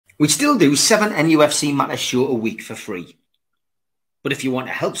We still do 7 NUFC Matters show a week for free. But if you want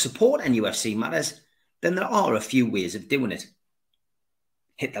to help support NUFC Matters, then there are a few ways of doing it.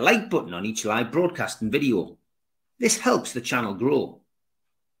 Hit the like button on each live broadcast and video. This helps the channel grow.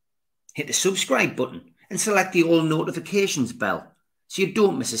 Hit the subscribe button and select the all notifications bell so you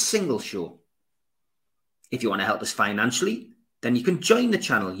don't miss a single show. If you want to help us financially, then you can join the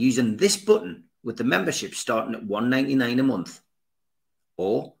channel using this button with the membership starting at $1.99 a month.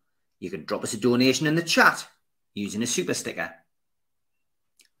 Or you can drop us a donation in the chat using a super sticker.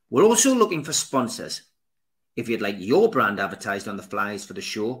 We're also looking for sponsors. If you'd like your brand advertised on the flyers for the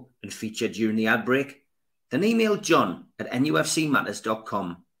show and featured during the ad break, then email John at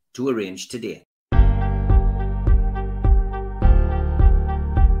nufcmatters.com to arrange today.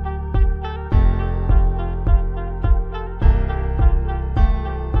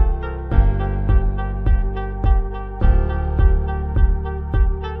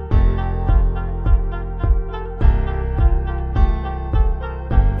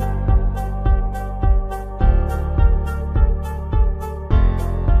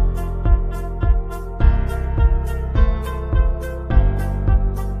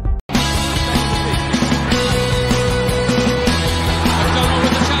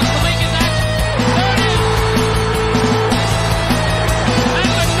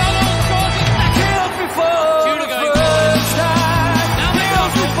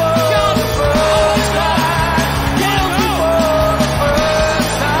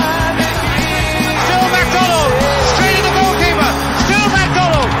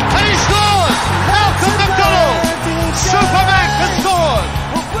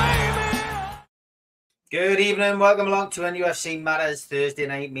 Welcome along to NUFC Matters Thursday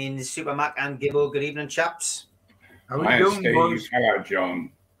night. Means Supermac and Gibbo. Good evening, chaps. How are you doing, boys? Hello,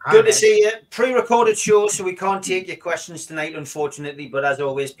 John. Good to see you. Pre-recorded show, so we can't take your questions tonight, unfortunately. But as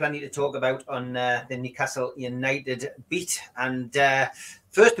always, plenty to talk about on the Newcastle United beat. And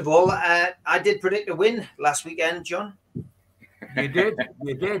first of all, I did predict a win last weekend, John. You did,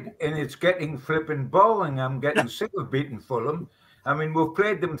 and it's getting flipping boring. I'm getting sick of beating Fulham. I mean, we've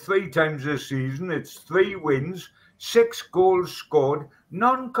played them 3 times this season. It's 3 wins, 6 goals scored,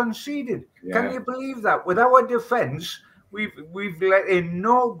 none conceded. Yeah. Can you believe that? With our defence, we've let in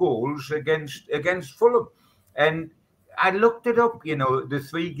no goals against Fulham. And I looked it up, you know, the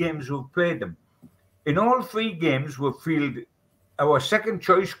 3 games we've played them. In all 3 games, we've fielded our second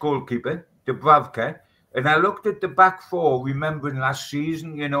choice goalkeeper, Dubravka, and I looked at the back 4, remembering last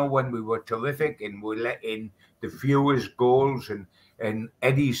season, you know, when we were terrific and we let in the fewest goals, and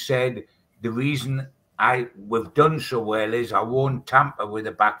Eddie said the reason we've done so well is I won't tamper with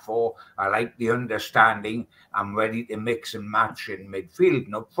the back 4. I like the understanding. I'm ready to mix and match in midfield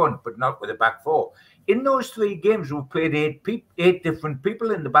and up front, but not with the back 4. In those 3 games, we've played 8 different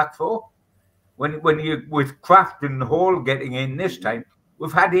people in the back 4. When you with Kraft and Hall getting in this time,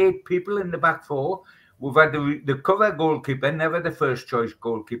 we've had 8 people in the back 4. We've had the cover goalkeeper, never the first choice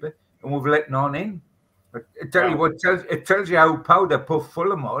goalkeeper, and we've let none in. I tell you what, it tells you how powder puff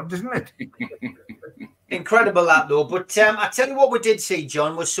Fulham are, doesn't it? Incredible that though. But I tell you what, we did see,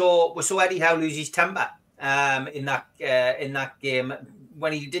 John. We saw Eddie Howe lose his temper in that game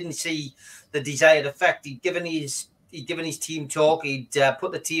when he didn't see the desired effect. He'd given his team talk. He'd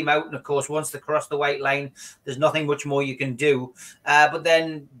put the team out, and of course, once they cross the white line, there's nothing much more you can do. But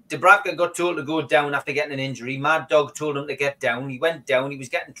then Dubravka got told to go down after getting an injury. Mad Dog told him to get down. He went down. He was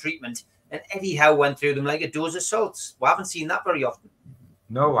getting treatment. And Eddie Howe went through them like a dose of salts. We haven't seen that very often.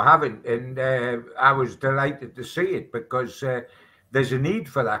 No, I haven't. And I was delighted to see it because there's a need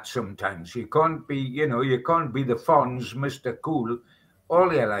for that sometimes. You can't be, you can't be the Fonz, Mr. Cool,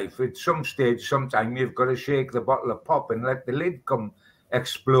 all your life. At some stage, sometime you've got to shake the bottle of pop and let the lid come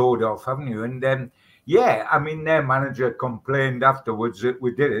explode off, haven't you? And yeah, I mean, their manager complained afterwards that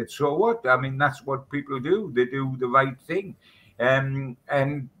we did it. So what? I mean, that's what people do. They do the right thing. And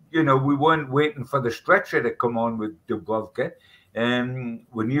you know, we weren't waiting for the stretcher to come on with Dubravka.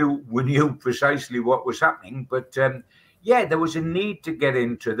 We knew precisely what was happening. But, yeah, there was a need to get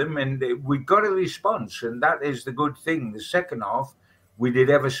into them, and we got a response, and that is the good thing. The second half, we did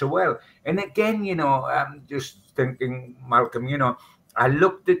ever so well. And again, you know, I'm just thinking, Malcolm, you know, I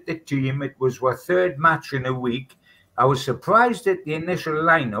looked at the team. It was our 3rd match in a week. I was surprised at the initial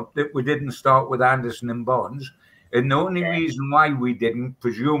lineup that we didn't start with Anderson and Barnes. And the only reason why we didn't,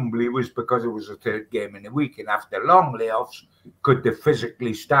 presumably, was because it was a 3rd game in a week. And after long layoffs, could they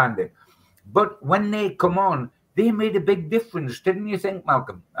physically stand it? But when they come on, they made a big difference, didn't you think,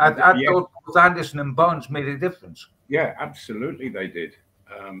 Malcolm? I thought both Anderson and Barnes made a difference. Yeah, absolutely they did.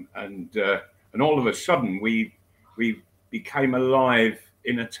 And all of a sudden, we became alive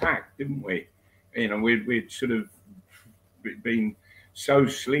in attack, didn't we? You know, we'd sort of been so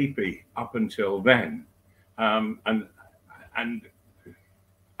sleepy up until then, and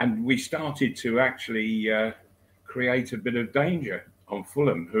we started to actually create a bit of danger on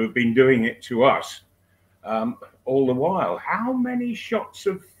Fulham, who have been doing it to us all the while. How many shots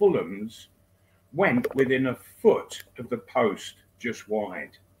of Fulham's went within a foot of the post just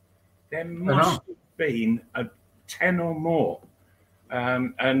wide? There must have been 10 or more.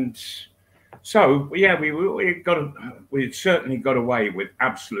 And so, yeah, we certainly got away with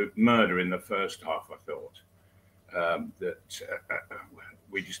absolute murder in the first half, I thought, that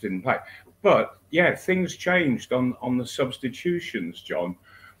we just didn't play. But, yeah, things changed on the substitutions, John.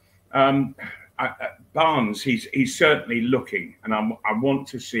 Barnes, he's certainly looking, and I want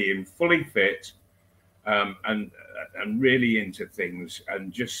to see him fully fit and really into things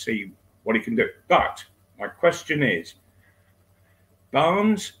and just see what he can do. But my question is,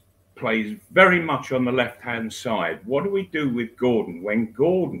 Barnes plays very much on the left-hand side. What do we do with Gordon when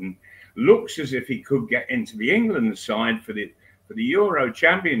Gordon looks as if he could get into the England side for the Euro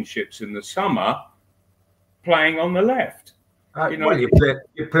Championships in the summer, playing on the left? You know, well, you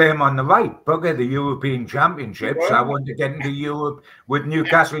play him on the right. Bugger the European Championships. Well, I want to get into Europe with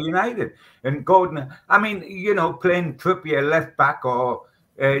Newcastle United. And Gordon, I mean, you know, playing Trippier left back or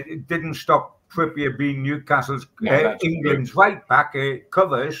didn't stop Trippier being Newcastle's England's right back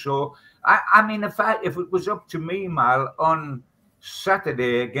cover. So, I mean, if it was up to me, Mal, on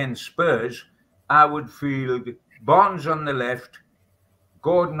Saturday against Spurs, I would field Barnes on the left,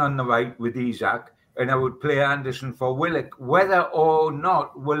 Gordon on the right with Isak, and I would play Anderson for Willock, whether or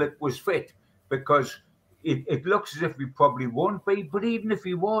not Willock was fit, because it looks as if he probably won't be. But even if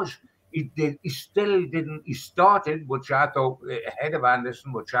he was, he still didn't. He started, which I thought, ahead of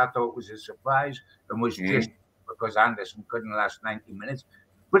Anderson, which I thought was a surprise, and was just because Anderson couldn't last 90 minutes.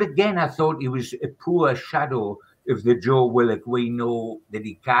 But again, I thought he was a poor shadow of the Joe Willock we know that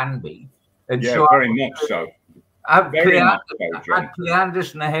he can be. And yeah, so very much so. I'd play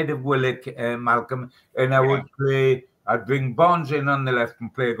Anderson ahead of Willock, Malcolm, and I'd bring Barnes in on the left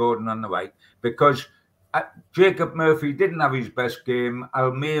and play Gordon on the right, because Jacob Murphy didn't have his best game.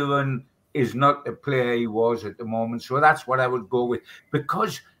 Almiron is not the player he was at the moment, so that's what I would go with.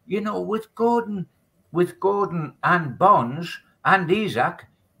 Because, you know, with Gordon and Barnes and Isak,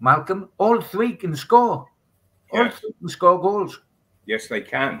 Malcolm, all three can score. All three can score goals. Yes, they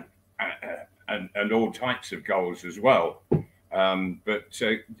can. And all types of goals as well. But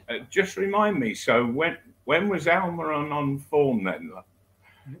just remind me, so when was Almiron on form then?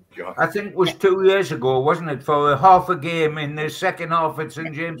 John? I think it was 2 years ago, wasn't it? For half a game in the second half at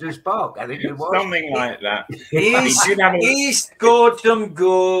St James's Park, I think it was. Something like that. He scored some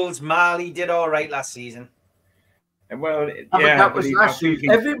goals. Marley did all right last season. Well, that was last season.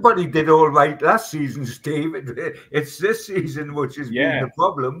 Everybody did all right last season, Steve. It's this season which has been the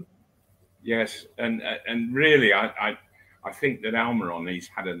problem. Yes, and really, I think that Almiron, he's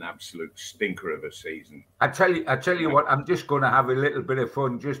had an absolute stinker of a season. I tell you what, I'm just going to have a little bit of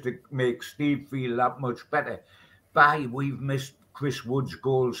fun just to make Steve feel that much better. We've missed Chris Wood's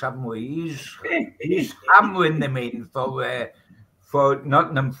goals, haven't we? He's hammering them in for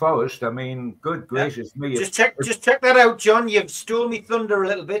Nottingham Forest. I mean, good gracious me! Just check that out, John. You've stole me thunder a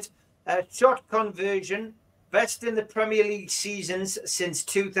little bit. Shot conversion. Best in the Premier League seasons since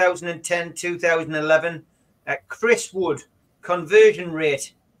 2010-2011. Chris Wood, conversion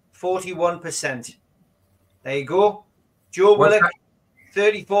rate, 41%. There you go. Joe Willock,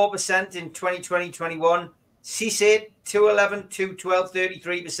 34% in 2020-21. Cisse, 211-212,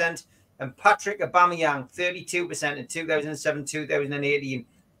 33%. And Patrick Aubameyang, 32% in 2007-2018.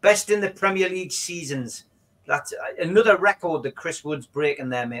 Best in the Premier League seasons. That's another record that Chris Wood's breaking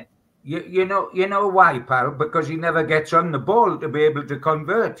there, mate. You know why, pal? Because he never gets on the ball to be able to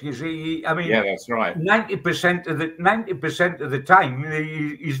convert. You see, I mean, yeah, that's right. 90% of the time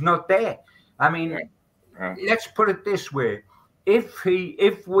he's not there. I mean, let's put it this way: if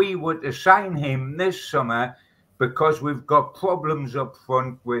we were to sign him this summer, because we've got problems up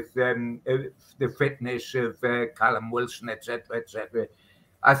front with the fitness of Callum Wilson, etc.,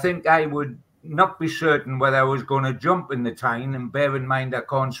 I think I would not be certain whether I was going to jump in the Tyne, and bear in mind I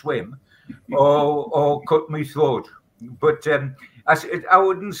can't swim, or cut my throat. But I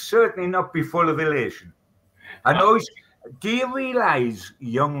wouldn't certainly not be full of elation. I know. Do you realise,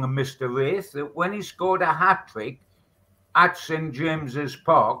 young Mr. Wraith, that when he scored a hat-trick at St James's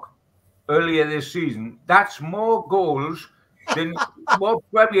Park earlier this season, that's more goals than more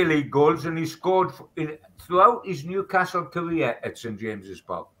Premier League goals than he scored throughout his Newcastle career at St James's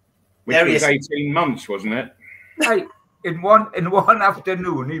Park? Which was 18 months, wasn't it? in one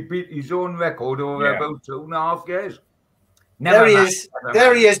afternoon, he beat his own record over about 2.5 years. There he is.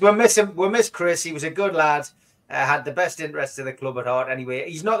 There he is. We'll miss him. We'll miss Chris. He was a good lad. Had the best interest of the club at heart. Anyway,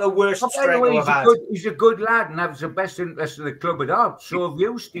 he's not the worst striker we've had. He's a good lad and has the best interest of the club at heart. So have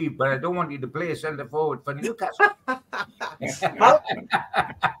you, Steve. But I don't want you to play centre forward for Newcastle.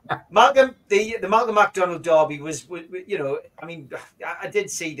 Malcolm, the Malcolm MacDonald derby was, you know, I mean, I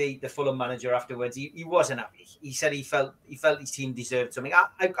did see the Fulham manager afterwards. He wasn't happy. He said he felt his team deserved something.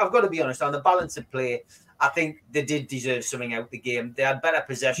 I've got to be honest, on the balance of play, I think they did deserve something out the game. They had better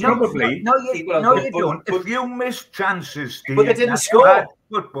possession. Probably. No, you don't. If you miss chances, Steve, but they didn't score. Bad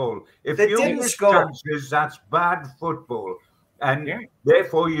football. If you miss chances, that's bad football. And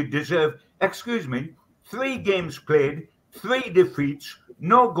therefore you deserve, 3 games played, 3 defeats,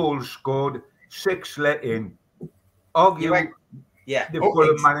 no goals scored, 6 let in. The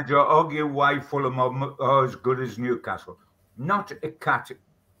Fulham manager, argue why Fulham are as good as Newcastle. Not a cat.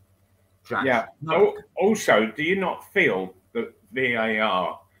 Chance. Yeah. Also, do you not feel that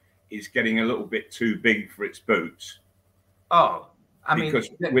VAR is getting a little bit too big for its boots? Oh, because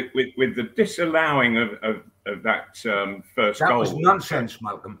with the disallowing of that first goal, that was nonsense,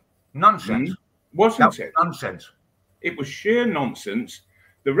 Malcolm. Nonsense, wasn't it? Nonsense. It was sheer nonsense.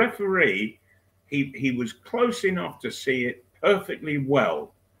 The referee, he was close enough to see it perfectly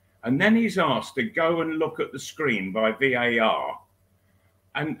well, and then he's asked to go and look at the screen by VAR.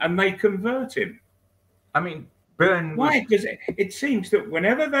 And they convert him. I mean, Byrne. Why? Because it seems that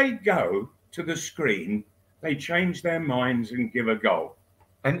whenever they go to the screen, they change their minds and give a goal.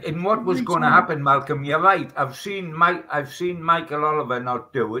 And what was going to happen, Malcolm? You're right. I've seen Michael Oliver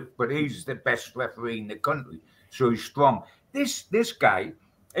not do it, but he's the best referee in the country, so he's strong. This guy,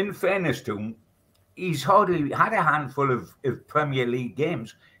 in fairness to him, he's hardly had a handful of Premier League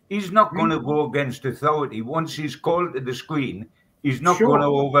games. He's not going to go against authority once he's called to the screen. He's not going to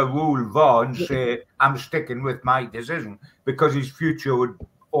overrule VAR and say, I'm sticking with my decision, because his future would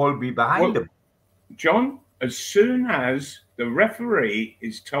all be behind him. John, as soon as the referee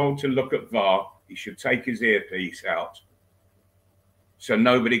is told to look at VAR, he should take his earpiece out so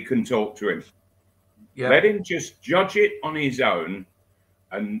nobody can talk to him. Yeah. Let him just judge it on his own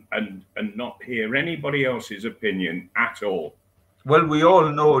and not hear anybody else's opinion at all. Well, we all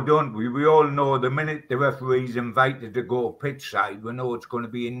know, don't we? We all know the minute the referee's invited to go pitch side, we know it's going to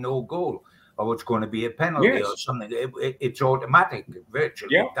be a no goal or it's going to be a penalty or something. It's automatic,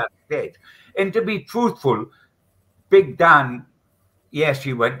 virtually at that stage. And to be truthful, Big Dan, yes,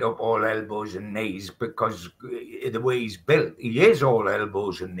 he went up all elbows and knees because the way he's built, he is all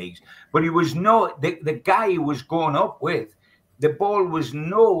elbows and knees. But he was the guy he was going up with, the ball was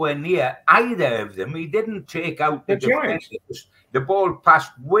nowhere near either of them. He didn't take out the defenders. The ball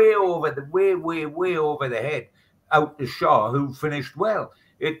passed way over the head out to Shaw, who finished well.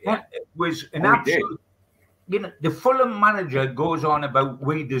 It was an absolute. You know, the Fulham manager goes on about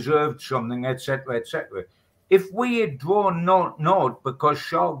we deserved something, etc., etc. If we had drawn 0-0 because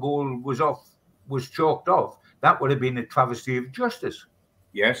Shaw goal was chalked off, that would have been a travesty of justice.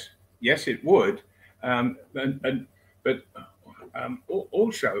 Yes, it would. But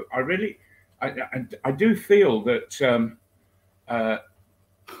also, I do feel that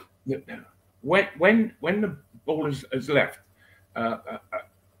when the ball has left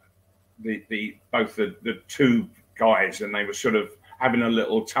both the two guys and they were sort of having a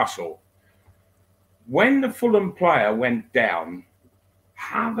little tussle, when the Fulham player went down,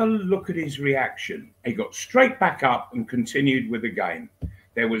 have a look at his reaction. He got straight back up and continued with the game.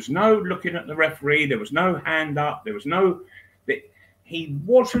 There was no looking at the referee. There was no hand up. There was no. He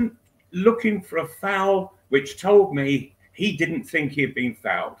wasn't looking for a foul, which told me he didn't think he had been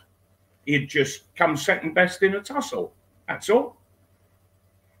fouled. He had just come second best in a tussle. That's all.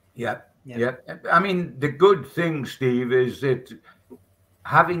 Yeah. I mean, the good thing, Steve, is that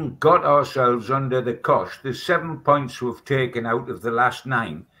having got ourselves under the cosh, the 7 points we've taken out of the last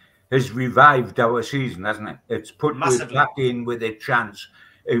 9 has revived our season, hasn't it? It's put us back in with a chance,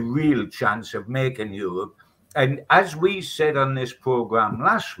 a real chance of making Europe. And as we said on this programme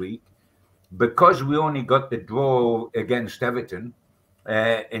last week, because we only got the draw against Everton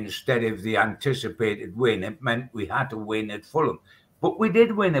instead of the anticipated win, it meant we had to win at Fulham. But we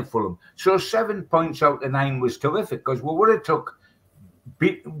did win at Fulham. So 7 points out of 9 was terrific, because we would have took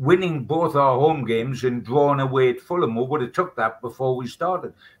winning both our home games and drawn away at Fulham. We would have took that before we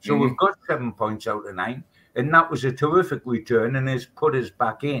started. So we've got 7 points out of 9. And that was a terrific return and has put us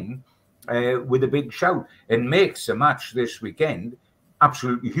back in with a big shout and makes the match this weekend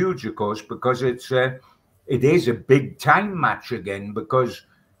absolutely huge, of course, because it is a big time match again, because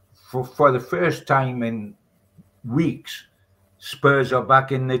for the first time in weeks, Spurs are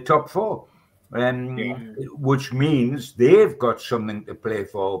back in the top 4, which means they've got something to play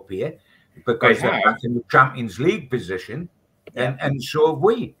for up here because they're back in the Champions League position, and so have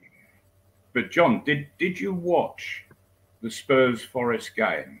we. But John, did you watch the Spurs Forest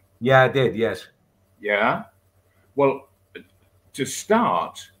game? Yeah, I did. Yes. Yeah. Well, to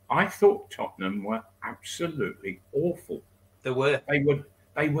start, I thought Tottenham were absolutely awful. They were.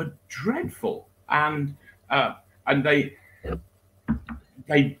 They were dreadful, and they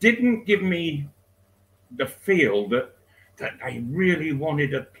didn't give me the feel that they really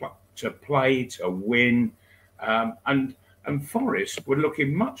wanted to play to win, and Forest were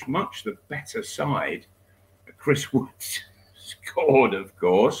looking much the better side. Chris Wood scored, of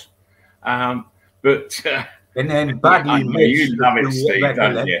course, but. And then badly missed. You love it, Steve,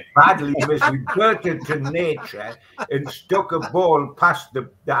 don't you? Badly missed. We reverted to nature and stuck a ball past the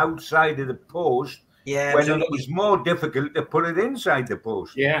outside of the post. Yeah, when it was more difficult to put it inside the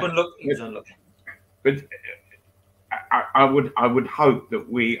post. Yeah, he was unlucky. But I would hope that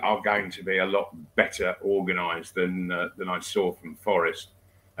we are going to be a lot better organised than I saw from Forest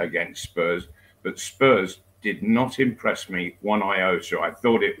against Spurs. But Spurs did not impress me one iota. I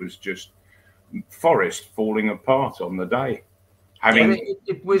thought it was just Forest falling apart on the day, having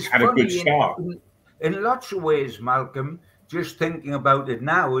it was had a good start. In lots of ways, Malcolm, just thinking about it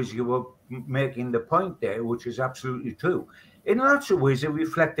now as you were making the point there, which is absolutely true. In lots of ways, it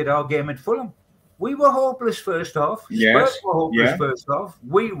reflected our game at Fulham. We were hopeless first half. Spurs were hopeless first half.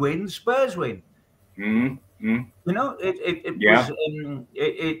 We win, Spurs win. You know,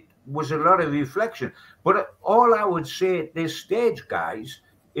 it was a lot of reflection. But all I would say at this stage, guys,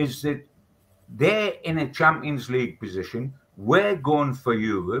 is that they're in a Champions League position. We're going for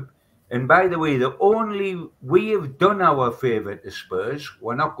Europe. And by the way, we have done our favour to Spurs.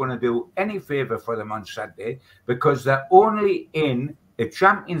 We're not going to do any favour for them on Saturday because they're only in a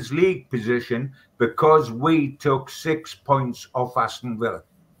Champions League position because we took 6 points off Aston Villa.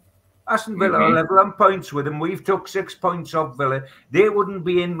 Aston Villa are level on points with them. We've took 6 points off Villa. They wouldn't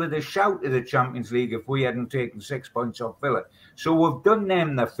be in with a shout of the Champions League if we hadn't taken 6 points off Villa. So we've done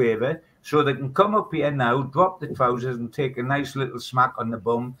them the favour so they can come up here now, drop the trousers and take a nice little smack on the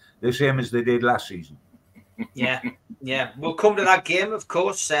bum, the same as they did last season. Yeah. We'll come to that game, of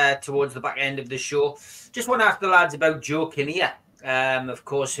course, towards the back end of the show. Just want to ask the lads about Joe Kinnear, of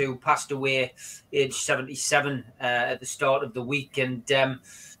course, who passed away age 77 at the start of the week. And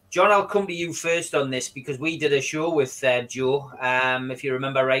John, I'll come to you first on this because we did a show with Joe, if you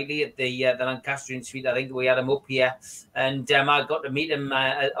remember rightly, at the Lancastrian Suite. I think we had him up here, and I got to meet him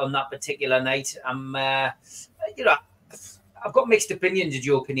on that particular night. I've got mixed opinions of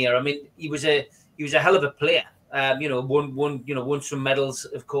Joe Kinnear. I mean, he was a hell of a player. Won some medals,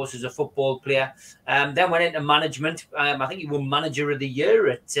 of course, as a football player. Then went into management. I think he won Manager of the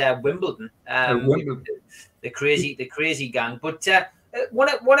Year at Wimbledon. The crazy gang, but.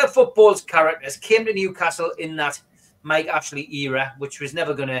 One of football's characters came to Newcastle in that Mike Ashley era, which was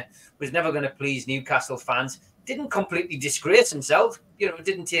never gonna please Newcastle fans. Didn't completely disgrace himself,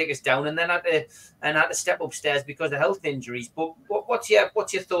 didn't take us down, and then had to step upstairs because of health injuries. But what's your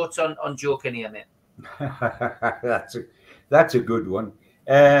thoughts on Joe Kinnear, mate? That's a good one.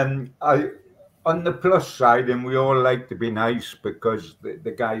 On the plus side, and we all like to be nice because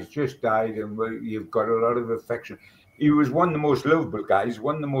the guy's just died, and you've got a lot of affection. He was one of the most lovable guys,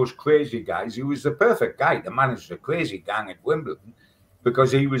 one of the most crazy guys. He was the perfect guy to manage the crazy gang at Wimbledon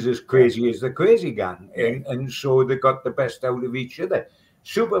because he was as crazy as the crazy gang. And so they got the best out of each other.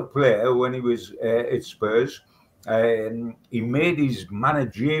 Super player when he was at Spurs. He made his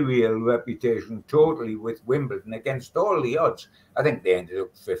managerial reputation totally with Wimbledon against all the odds. I think they ended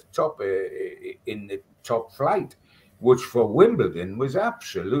up 5th top in the top flight, which for Wimbledon was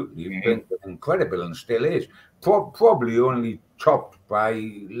absolutely incredible and still is. Probably only topped by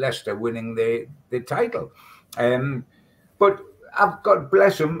Leicester winning the title. But I've got,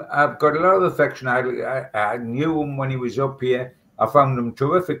 bless him, I've got a lot of affection. I knew him when he was up here. I found him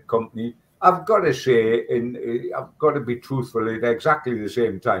terrific company. I've got to say, and I've got to be truthful at exactly the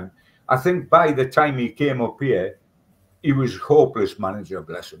same time, I think by the time he came up here, he was hopeless manager,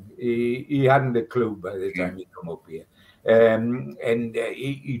 bless him. He hadn't a clue by the time he come up here.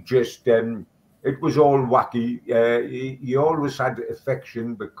 He just... it was all wacky. He always had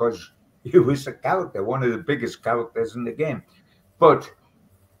affection because he was a character, one of the biggest characters in the game. But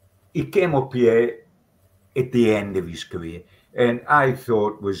he came up here at the end of his career, and I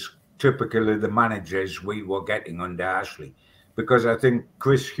thought was typical of the managers we were getting under Ashley, because I think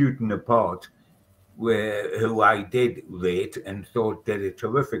Chris Hughton apart, who I did rate and thought did a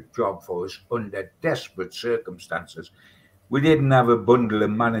terrific job for us under desperate circumstances. We didn't have a bundle of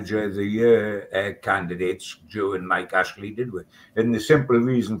Manager of the Year candidates during Mike Ashley, did we? And the simple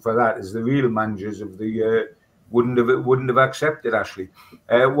reason for that is the real managers of the year wouldn't have accepted Ashley.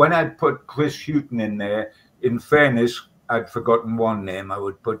 When I put Chris Hughton in there, in fairness, I'd forgotten one name. I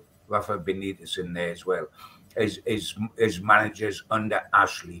would put Rafa Benitez in there as well as managers under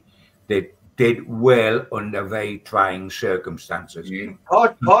Ashley. They did well under very trying circumstances.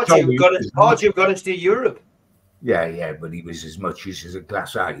 Pardew got us to Europe. Yeah, but he was as much use as a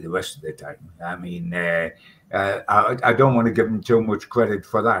glass eye the rest of the time. I mean, I don't want to give him too much credit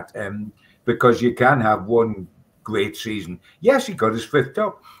for that, because you can have one great season. Yes, he got his 5th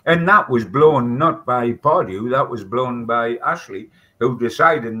top, and that was blown not by Pardew, that was blown by Ashley, who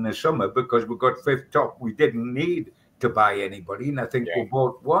decided in the summer, because we got 5th top, we didn't need to buy anybody, and I think we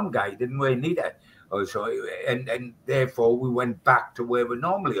bought one guy, didn't we, Nita? Also, and therefore we went back to where we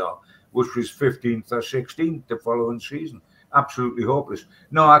normally are, which was 15th or 16th the following season. Absolutely hopeless.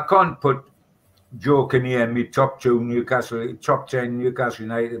 No, I can't put Joe Kinnear in my top 10 Newcastle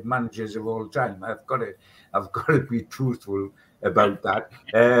United managers of all time. I've got to be truthful about that,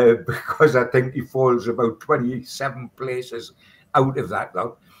 because I think he falls about 27 places out of that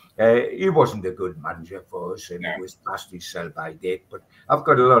lot. He wasn't a good manager for us, and he was past his sell-by date. But I've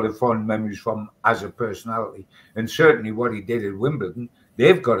got a lot of fond memories from as a personality, and certainly what he did at Wimbledon.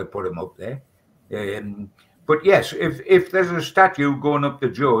 They've got to put him up there. But yes, if there's a statue going up to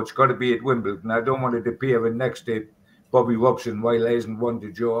Joe, it's got to be at Wimbledon. I don't want it to appear next to Bobby Robson while there isn't one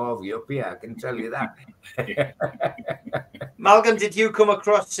to Joe Harvey up here. I can tell you that. Malcolm, did you come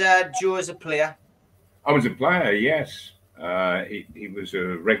across Joe as a player? I was a player, yes. He was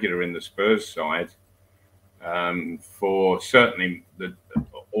a regular in the Spurs side for certainly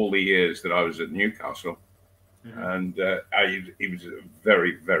all the years that I was at Newcastle. And he was a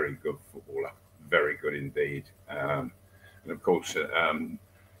very, very good footballer, very good indeed. And of course,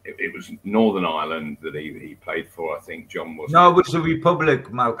 it was Northern Ireland that he played for, I think. John was. No, it was the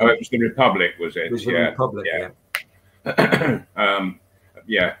Republic, Malcolm. Oh, it was the Republic, was it? It was the Republic,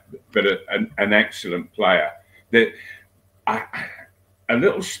 yeah. But an excellent player. A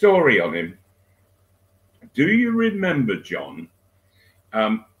little story on him. Do you remember, John?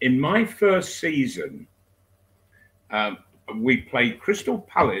 In my first season, we played Crystal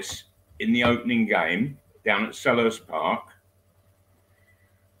Palace in the opening game down at Selhurst Park,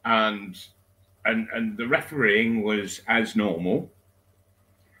 and the refereeing was as normal.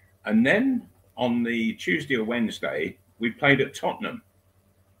 And then on the Tuesday or Wednesday, we played at Tottenham.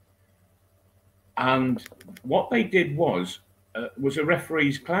 And what they did was a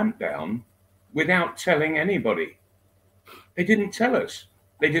referee's clampdown without telling anybody. They didn't tell us.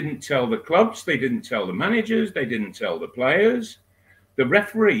 They didn't tell the clubs. They didn't tell the managers. They didn't tell the players. The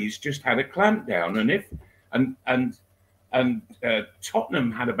referees just had a clampdown. And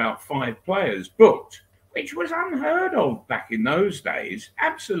Tottenham had about 5 players booked, which was unheard of back in those days.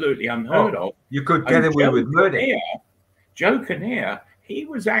 Absolutely unheard of. You could get away with murder. Joe Kinnear, he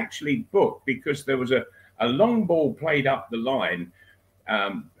was actually booked because there was a long ball played up the line,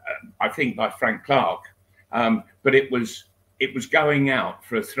 I think by Frank Clark, but it was going out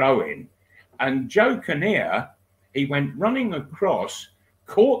for a throw-in. And Joe Kinnear, he went running across,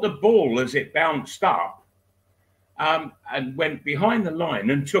 caught the ball as it bounced up, and went behind the line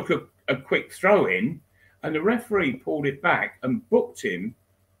and took a quick throw-in, and the referee pulled it back and booked him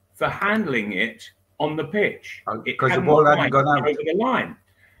for handling it on the pitch. Because the ball hadn't gone out over the line.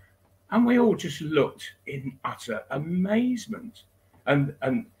 And we all just looked in utter amazement. And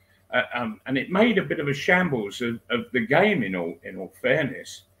it made a bit of a shambles of the game in all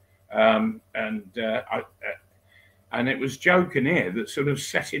fairness. And it was Joe Kinnear that sort of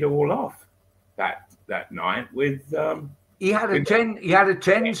set it all off that night with. He had a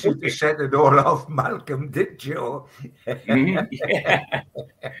tendency to set it all off, Malcolm, did Joe?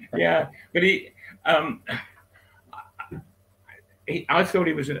 Yeah, but I thought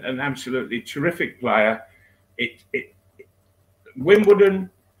he was an absolutely terrific player.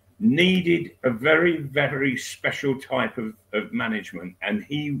 Wimbledon needed a very, very special type of management, and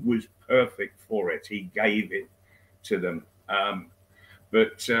he was perfect for it. He gave it to them,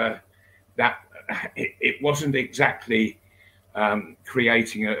 but it wasn't exactly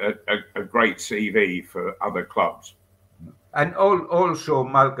creating a great CV for other clubs. And also,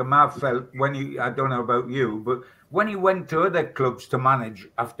 Malcolm, I felt I don't know about you, but when he went to other clubs to manage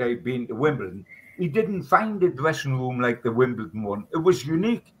after he'd been to Wimbledon, he didn't find a dressing room like the Wimbledon one. It was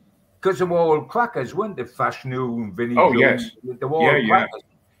unique because they were all crackers, weren't they? Fashanu and Vinnie Jones. Yes. They were all crackers.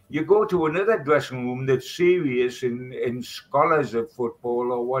 You go to another dressing room that's serious in scholars of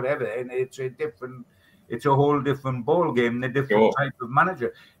football or whatever, and it's a whole different ball game, a different type of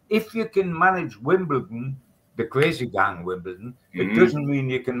manager. If you can manage Wimbledon, the crazy gang Wimbledon, it doesn't mean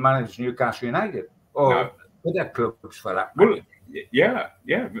you can manage Newcastle United or other clubs for that matter. Well, yeah.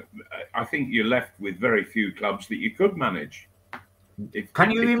 I think you're left with very few clubs that you could manage.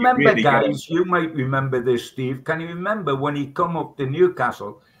 Can you remember, guys? You might remember this, Steve. Can you remember when he come up to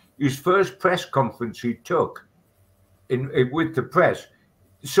Newcastle, his first press conference he took with the press?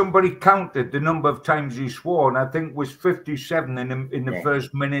 Somebody counted the number of times he swore, and I think it was 57 in the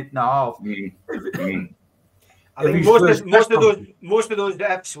first minute and a half. I think most of those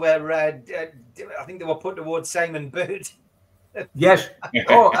Fs were. I think they were put towards Simon Bird. Yes.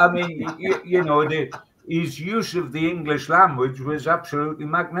 Oh, I mean, you know, his use of the English language was absolutely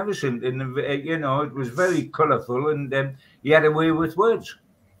magnificent, and you know, it was very colourful, and he had a way with words.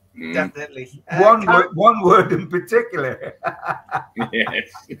 Definitely. One word in particular. Yes.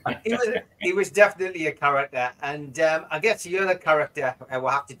 He was definitely a character. And I guess the other character we'll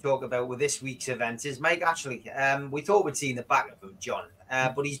have to talk about with this week's event is Mike Ashley. We thought we'd seen the back of him, John,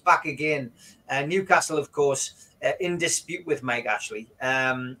 but he's back again. Newcastle, of course, in dispute with Mike Ashley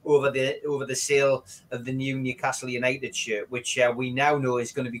over the sale of the new Newcastle United shirt, which we now know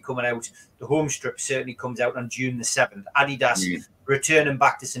is going to be coming out. The home strip certainly comes out on June the 7th. Adidas returning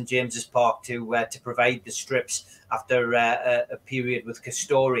back to St James's Park to provide the strips after a period with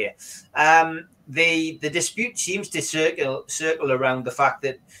Castoria. The dispute seems to circle around the fact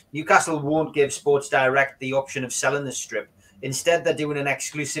that Newcastle won't give Sports Direct the option of selling the strip. Instead, they're doing an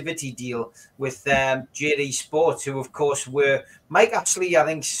exclusivity deal with JD Sports, who, of course, were Mike Ashley, I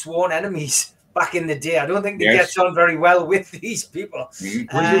think, sworn enemies back in the day. I don't think they get on very well with these people.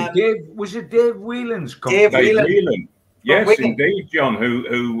 Was it Dave Whelan's company? Dave Whelan. Yes, Wigan. Indeed, John,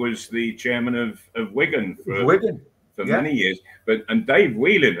 who was the chairman of Wigan for many years. And Dave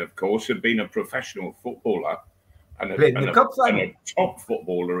Whelan, of course, had been a professional footballer and a top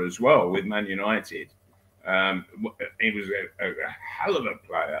footballer as well with Man United. He was a hell of a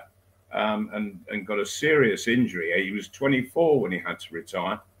player and got a serious injury. He was 24 when he had to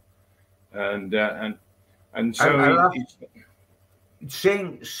retire, and so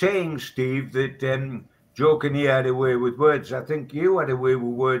saying Steve that joking he had a way with words. I think you had a way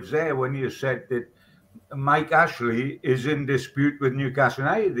with words there when you said that Mike Ashley is in dispute with Newcastle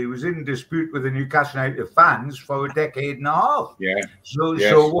United. He was in dispute with the Newcastle United fans for a decade and a half. Yeah.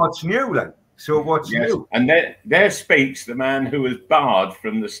 So what's new then? So what's new? And there speaks the man who was barred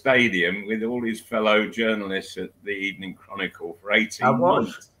from the stadium with all his fellow journalists at the Evening Chronicle for 18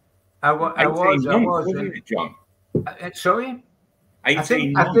 months. I was, wasn't it, John? Sorry?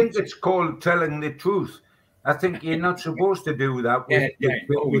 18 months. I think it's called telling the truth. I think you're not supposed to do that.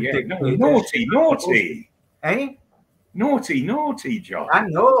 Naughty. Eh? Naughty, John. I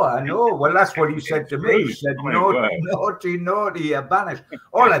know. Well, that's what he said to me. He said, naughty, you're banished.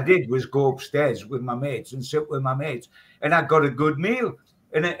 All I did was go upstairs with my mates and sit with my mates. And I got a good meal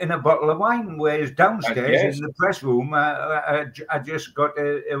and a bottle of wine, whereas downstairs in the press room, I just got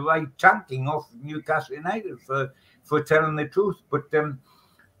a right tanking off Newcastle United for telling the truth. But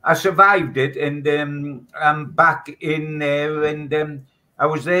I survived it, and I'm back in there, and I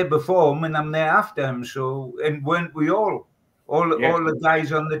was there before him and I'm there after him. So, and weren't we all the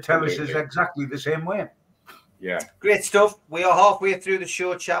guys on the terraces exactly the same way? Yeah. Great stuff. We are halfway through the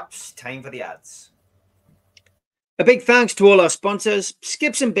show, chaps. Time for the ads. A big thanks to all our sponsors,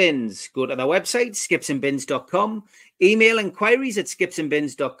 Skips and Bins. Go to their website, skipsandbins.com. Email inquiries at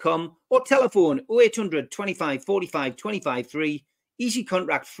skipsandbins.com or telephone 0800 25 45 25 3. Easy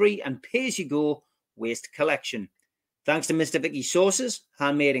contract free and pay as you go waste collection. Thanks to Mr. Vicky's Sauces,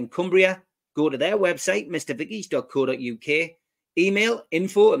 handmade in Cumbria. Go to their website, mrvickies.co.uk. Email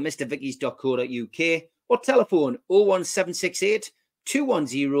info@mrvickies.co.uk or telephone 01768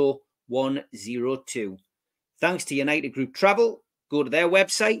 210 102. Thanks to United Group Travel. Go to their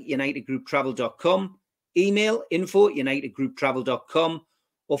website, unitedgrouptravel.com. Email info@unitedgrouptravel.com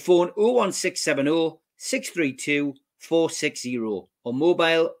or phone 01670 632 460 or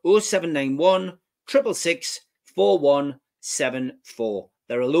mobile 0791 666 4174.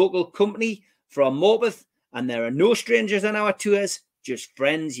 They're a local company from Morpeth and there are no strangers on our tours, just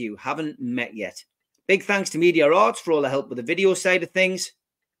friends you haven't met yet. Big thanks to Media Arts for all the help with the video side of things.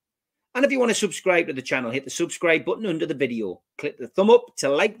 And if you want to subscribe to the channel, hit the subscribe button under the video. Click the thumb up to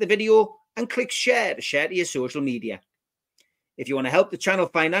like the video and click share to share to your social media. If you want to help the channel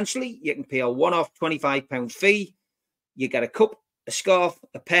financially, you can pay a one-off £25 fee. You get a cup, a scarf,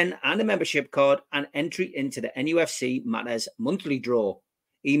 a pen and a membership card and entry into the NUFC Matters monthly draw.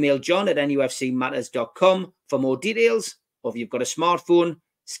 Email john@nufcmatters.com for more details, or if you've got a smartphone,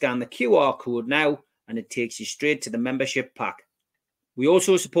 scan the QR code now and it takes you straight to the membership pack. We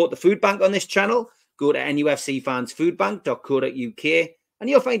also support the food bank on this channel. Go to nufcfansfoodbank.co.uk and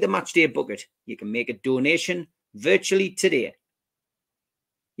you'll find the matchday bucket. You can make a donation virtually today.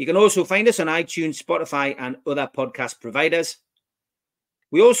 You can also find us on iTunes, Spotify and other podcast providers.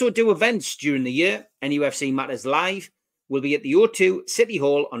 We also do events during the year. NUFC Matters Live will be at the O2 City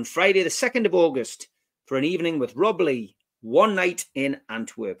Hall on Friday the 2nd of August for an evening with Rob Lee, one night in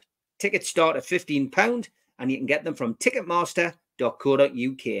Antwerp. Tickets start at £15 and you can get them from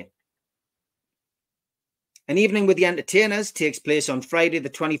ticketmaster.co.uk. An evening with the entertainers takes place on Friday the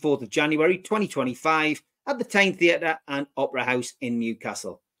 24th of January 2025 at the Tyne Theatre and Opera House in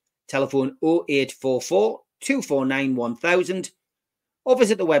Newcastle. Telephone 0844 249 1000 or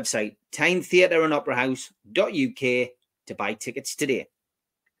visit the website tynetheatreandoperahouse.uk to buy tickets today.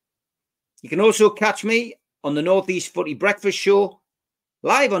 You can also catch me on the North East Footy Breakfast Show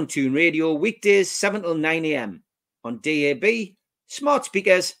live on Toon Radio weekdays 7 till 9 a.m. on DAB, smart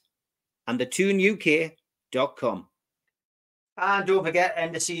speakers and the ToonUK.com. And don't forget,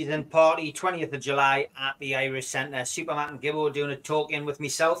 end of season party, 20th of July at the Irish Centre. Supermac and Gibbo doing a talk-in with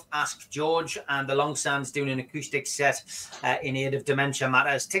myself, Ask George, and the Longstands doing an acoustic set in aid of Dementia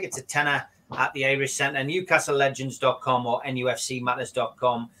Matters. Tickets are tenner at the Irish Centre, newcastlelegends.com or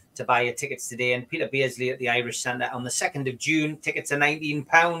nufcmatters.com to buy your tickets today. And Peter Beardsley at the Irish Centre on the 2nd of June. Tickets are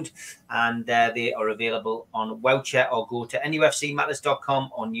 £19 and they are available on voucher, or go to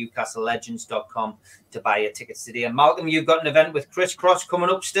nufcmatters.com or newcastlelegends.com to buy your tickets today. And Malcolm, you've got an event with Chris Cross coming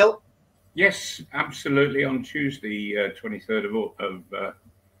up still? Yes, absolutely. On Tuesday, 23rd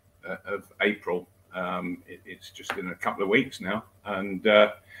of April. It's just in a couple of weeks now. And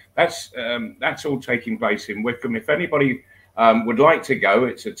that's all taking place in Wickham. If anybody would like to go,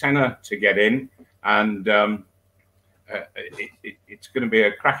 it's a tenner to get in, and it's going to be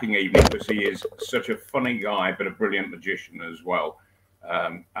a cracking evening because he is such a funny guy but a brilliant magician as well.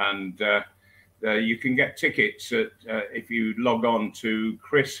 You can get tickets if you log on to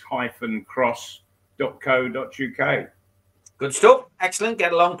chris-cross.co.uk. Good stuff. Excellent.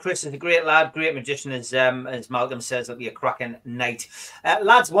 Get along. Chris is a great lad, great magician, as Malcolm says. It'll be a cracking night.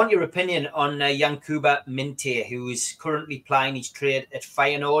 Lads, want your opinion on Yankuba Minteh, who is currently plying his trade at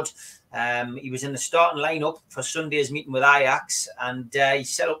Feyenoord. He was in the starting lineup for Sunday's meeting with Ajax, and he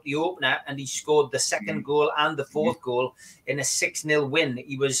set up the opener and he scored the second goal and the fourth goal in a 6-0 win.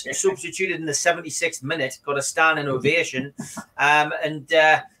 He was substituted in the 76th minute, got a standing ovation, and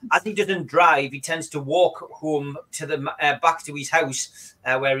as he doesn't drive, he tends to walk home to the back to his house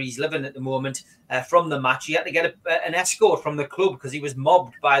where he's living at the moment. From the match, he had to get an escort from the club because he was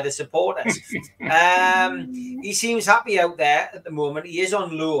mobbed by the supporters. He seems happy out there at the moment. He is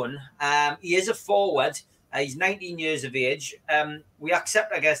on loan. He is a forward. He's 19 years of age. We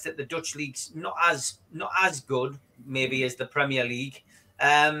accept, I guess, that the Dutch league's not as good, maybe, as the Premier League.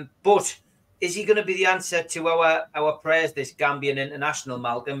 But is he going to be the answer to our prayers, this Gambian international,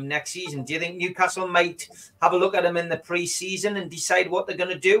 Malcolm, next season? Do you think Newcastle might have a look at him in the pre-season and decide what they're going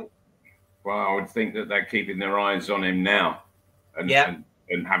to do? Well, I would think that they're keeping their eyes on him now and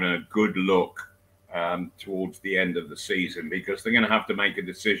having a good look towards the end of the season, because they're going to have to make a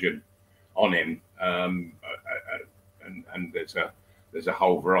decision on him. And there's a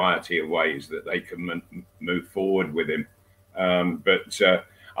whole variety of ways that they can move forward with him. But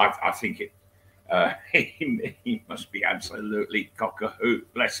I think he must be absolutely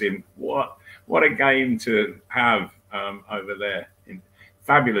cock-a-hoot. Bless him. What a game to have over there.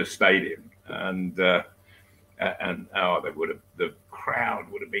 Fabulous stadium. And the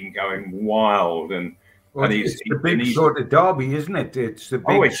crowd would have been going wild, and it's the big sort of derby, isn't it? It's the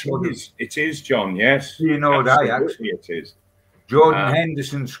big it is, John. Yes, you know, Ajax. It is. Jordan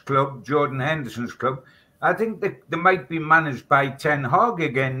Henderson's club. I think they might be managed by Ten Hag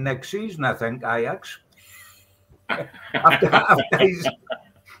again next season. I think Ajax after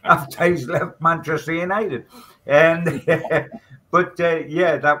he's left Manchester United, and. But,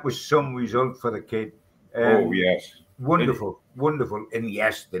 that was some result for the kid. Yes. Wonderful. And,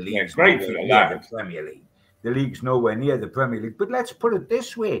 yes, the league's great for the lad. The Premier League. The league's nowhere near the Premier League. But let's put it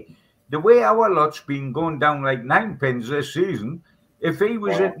this way. The way our lot's been going down like ninepins this season, if he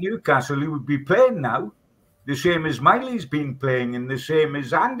was at Newcastle, he would be playing now. The same as Miley's been playing, and the same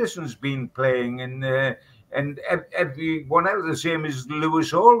as Anderson's been playing, and everyone else, the same as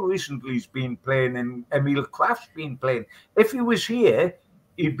Lewis Hall recently has been playing, and Emil Kraft's been playing. If he was here,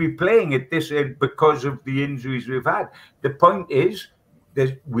 he'd be playing at this end because of the injuries we've had. The point is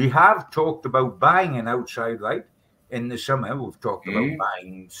that we have talked about buying an outside right. in the summer. We've talked about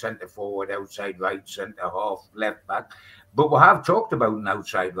buying centre forward, outside right, centre half, left back. But we have talked about an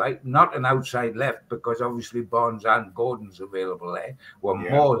outside right, not an outside left, because obviously Barnes and Gordon's available there. We're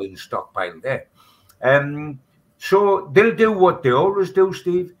more than stockpiled there. So they'll do what they always do,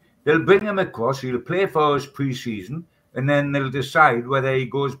 Steve. They'll bring him across. He'll play for us pre-season, and then they'll decide whether he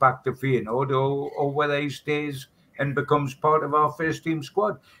goes back to Feyenoord or whether he stays and becomes part of our first team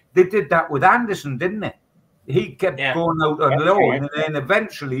squad. They did that with Anderson, didn't they? He kept going out on loan, and then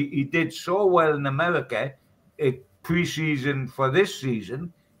eventually he did so well in America pre-season for this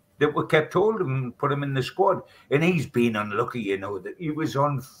season that we kept hold of him and put him in the squad. And he's been unlucky, you know, that he was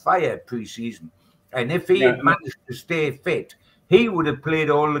on fire pre-season. And if he had managed to stay fit, he would have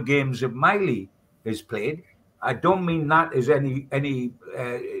played all the games that Miley has played. I don't mean that as any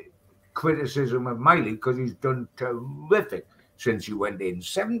criticism of Miley, because he's done terrific since he went in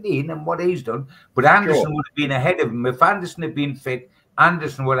 17 and what he's done. But Anderson would have been ahead of him. If Anderson had been fit,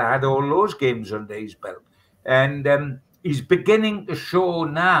 Anderson would have had all those games under his belt. And he's beginning to show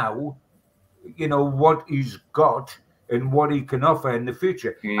now, you know, what he's got and what he can offer in the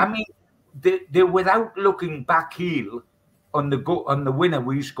future. I mean, they without looking back heel on the winner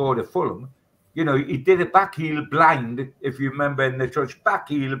we scored at Fulham. You know, he did a back heel blind, if you remember in the touch. Back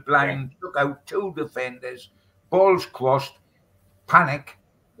heel blind, took out 2 defenders, balls crossed, panic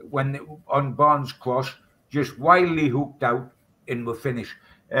on Barnes' cross, just wildly hooked out, and we're finished.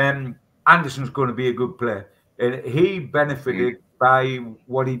 Anderson's going to be a good player. And he benefited by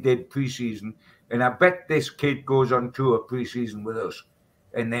what he did pre-season. And I bet this kid goes on tour pre-season with us.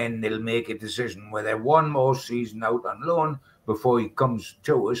 And then they'll make a decision whether one more season out on loan before he comes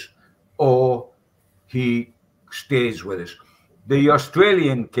to us, or he stays with us. The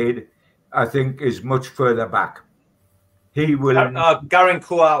Australian kid, I think, is much further back. He will... Garen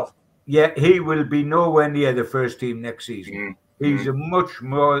Kual. Yeah, he will be nowhere near the first team next season. He's a much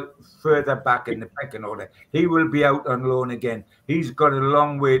more further back in the pecking order. He will be out on loan again. He's got a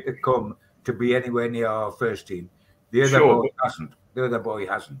long way to come to be anywhere near our first team. The other boy hasn't. The other boy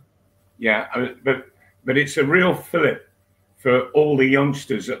hasn't. Yeah, but it's a real fillip for all the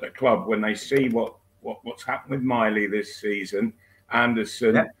youngsters at the club when they see what's happened with Miley this season,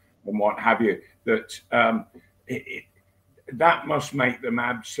 Anderson, and what have you. That that must make them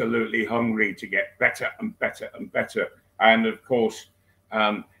absolutely hungry to get better and better and better. And of course,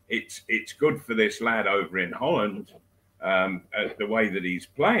 it's good for this lad over in Holland, the way that he's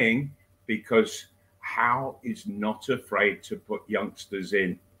playing, because Howe is not afraid to put youngsters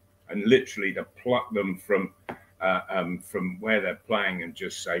in and literally to pluck them from where they're playing and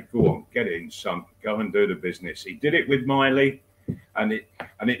just say, "Go on, get in, son, go and do the business." He did it with Miley, and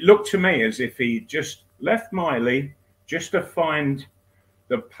it looked to me as if he just left Miley just to find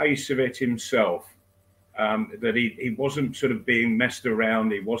the pace of it himself. That he wasn't sort of being messed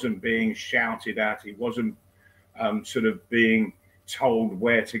around, he wasn't being shouted at, he wasn't sort of being told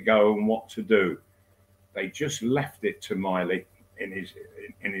where to go and what to do. They just left it to Miley in his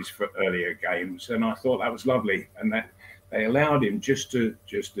earlier games, and I thought that was lovely. And that they allowed him just to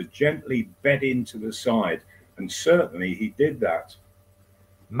gently bed into the side, and certainly he did that.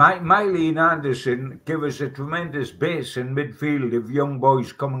 Miley and Anderson give us a tremendous base in midfield of young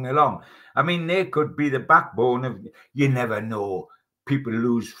boys coming along. I mean, they could be the backbone of, you never know. People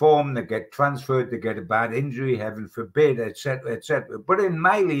lose form, they get transferred, they get a bad injury, heaven forbid, etc., etc. But in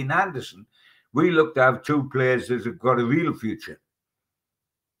Miley and Anderson, we look to have 2 players that have got a real future.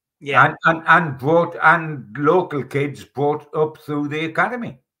 Yeah. And local kids brought up through the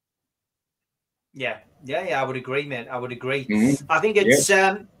academy. Yeah, I would agree, mate. I would agree. I think it's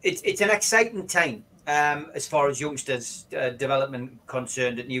an exciting time as far as youngsters' development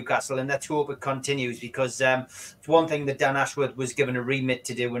concerned at Newcastle, and let's hope it continues, because it's one thing that Dan Ashworth was given a remit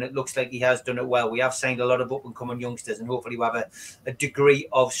to do, and it looks like he has done it well. We have signed a lot of up-and-coming youngsters, and hopefully we'll have a degree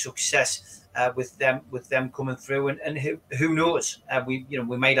of success with them coming through, and who knows, we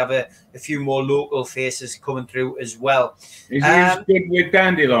might have a few more local faces coming through as well. Is he good with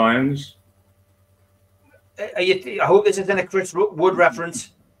dandelions? I hope this isn't a Chris Wood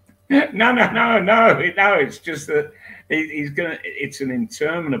reference. No. It's just that he's gonna. It's an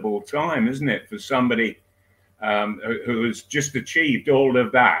interminable time, isn't it, for somebody who has just achieved all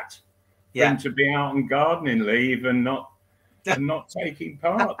of that, for him to be out on gardening leave and not taking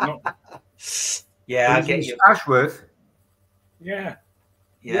part. Yeah, I get you, Ashworth. Yeah.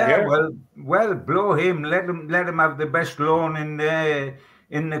 Well, blow him. Let him have the best loan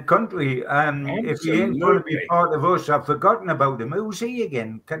in the country. If he ain't going to be part of us, I've forgotten about him. Who's he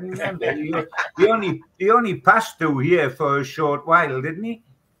again? Can you remember? he only passed through here for a short while, didn't he?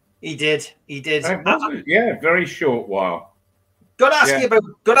 He did. Yeah, very short while. Got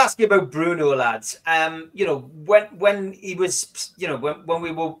to ask you about Bruno, lads. You know, when he was, you know, when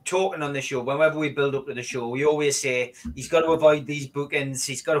we were talking on the show, whenever we build up to the show, we always say he's got to avoid these bookends.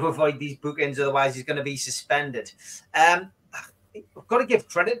 He's got to avoid these bookends, otherwise he's going to be suspended. I've got to give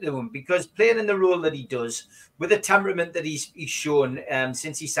credit to him, because playing in the role that he does, with the temperament that he's shown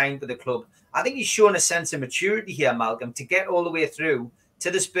since he signed with the club, I think he's shown a sense of maturity here, Malcolm, to get all the way through to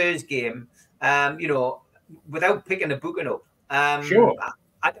the Spurs game, you know, without picking a booking up. Sure.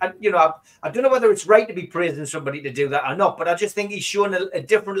 You know, I don't know whether it's right to be praising somebody to do that or not, but I just think he's shown a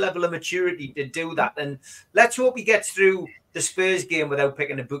different level of maturity to do that. And let's hope he gets through the Spurs game without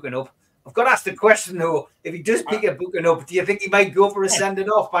picking a booking up. I've got to ask the question, though, if he does pick a booking up, do you think he might go for a sending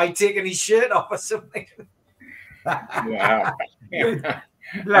off by taking his shirt off or something? Wow.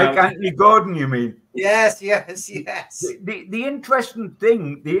 Like Anthony Gordon, you mean? Yes. The interesting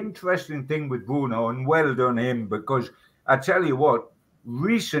thing with Bruno, and well done him, because I tell you what,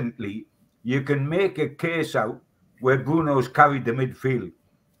 recently you can make a case out where Bruno's carried the midfield.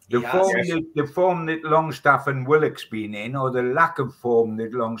 The form that Longstaff and Willock's been in, or the lack of form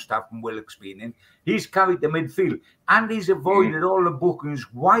that Longstaff and Willock's been in, he's carried the midfield, and he's avoided all the bookings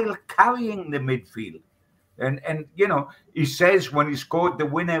while carrying the midfield. And you know, he says when he scored the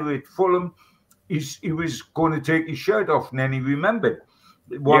winner at Fulham, he was going to take his shirt off, and then he remembered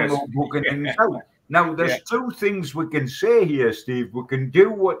one more booking and he's out. Now, there's two things we can say here, Steve. We can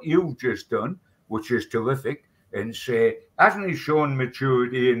do what you've just done, which is terrific, and say, hasn't he shown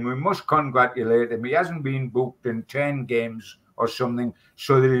maturity? And we must congratulate him. He hasn't been booked in 10 games or something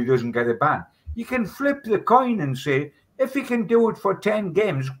so that he doesn't get a ban. You can flip the coin and say, if he can do it for 10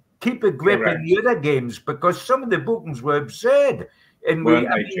 games, keep a grip in the other games, because some of the bookings were absurd. And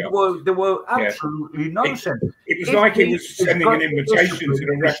they were absolutely nonsense. It was like he was sending an invitation to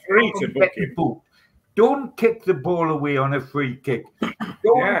the referee to book him. Don't kick the ball away on a free kick.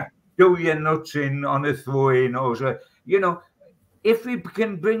 Don't do your nuts in on a throw-in. Or so. You know, if we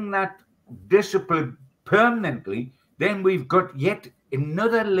can bring that discipline permanently, then we've got yet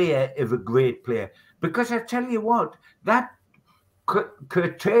another layer of a great player. Because I tell you what, that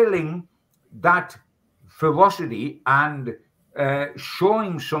curtailing that ferocity and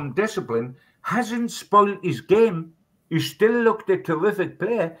showing some discipline hasn't spoiled his game. He still looked a terrific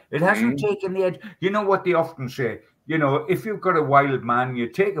player. It hasn't taken the edge. You know what they often say? You know, if you've got a wild man, you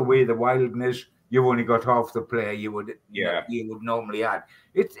take away the wildness, you've only got half the player you would normally add.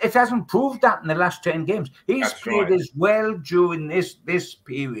 It hasn't proved that in the last 10 games. He's played as well during this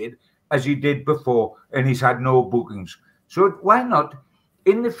period as he did before, and he's had no bookings. So why not,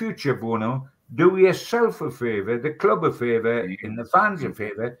 in the future, Bruno, do yourself a favour, the club a favour, and the fans a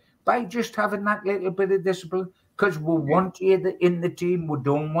favour, by just having that little bit of discipline? Because we want you in the team. We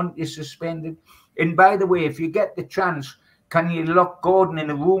don't want you suspended. And by the way, if you get the chance, can you lock Gordon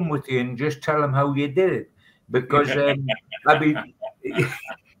in a room with you and just tell him how you did it? Because I mean,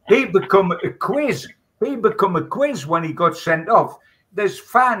 he become a quiz. He become a quiz when he got sent off. There's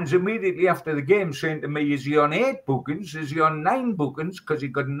fans immediately after the game saying to me, is he on 8 bookings? Is he on 9 bookings because he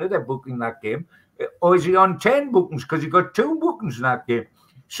got another booking that game? Or is he on 10 bookings because he got 2 bookings in that game?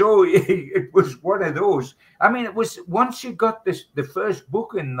 So it was one of those. I mean, it was once he got the first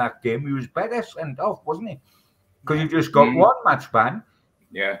booking in that game, he was better sent off, wasn't he? Because he just got 1 match ban.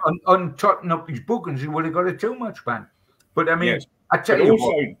 Yeah. On totting up his bookings, he would have got a 2 match ban. But I mean, I tell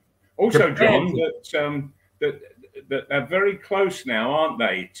you also, John, that they're very close now, aren't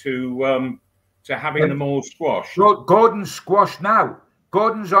they, to having them all squashed? Gordon's squashed now.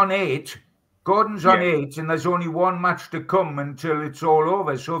 Gordon's on 8. Gordon's on 8, and there's only 1 match to come until it's all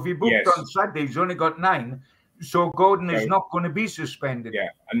over. So if he booked on Saturday, he's only got 9. So Gordon is not going to be suspended. Yeah,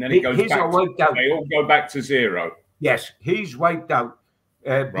 and then it goes back. They all go back to 0. Yes, he's wiped out.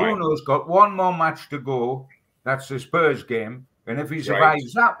 Bruno's got 1 more match to go. That's the Spurs game. And if he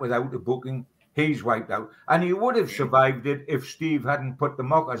survives that without a booking, he's wiped out. And he would have survived it if Steve hadn't put the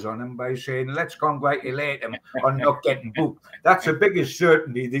mockers on him by saying, let's congratulate him on not getting booked. That's the biggest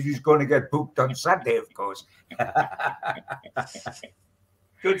certainty that he's going to get booked on Saturday, of course.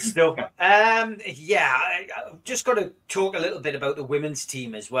 Good stuff. I've just got to talk a little bit about the women's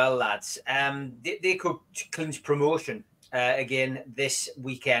team as well, lads. They could clinch promotion again this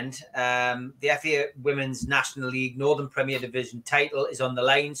weekend. The FA Women's National League Northern Premier Division title is on the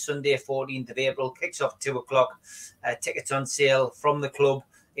line Sunday, 14th of April. Kicks off at 2 o'clock. Tickets on sale from the club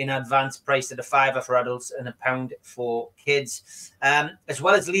in advance, priced at £5 for adults and £1 for kids. As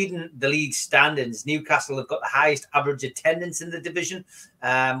well as leading the league standings, Newcastle have got the highest average attendance in the division,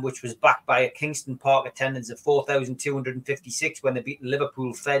 which was backed by a Kingston Park attendance of 4,256 when they beat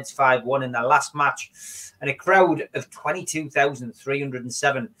Liverpool Feds 5-1 in their last match. And a crowd of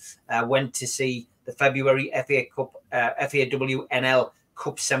 22,307 went to see the February FAWNL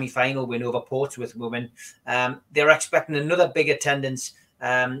Cup semi-final win over Portsmouth women. They're expecting another big attendance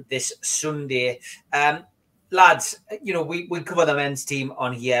this Sunday. Lads, you know, we cover the men's team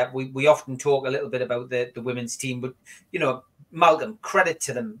on here. We often talk a little bit about the women's team, but you know, Malcolm, credit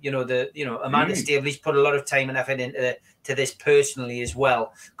to them. You know, Amanda Staveley's put a lot of time and effort into this personally as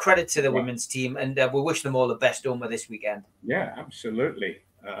well. Credit to the women's team, and we wish them all the best over this weekend. Yeah, absolutely.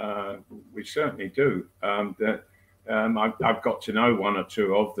 We certainly do. I've got to know one or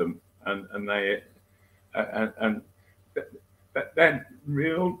two of them, and they're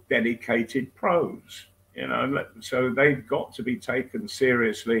real dedicated pros, you know. So they've got to be taken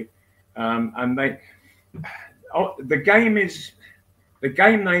seriously, and the game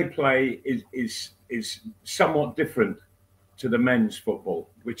they play is somewhat different to the men's football,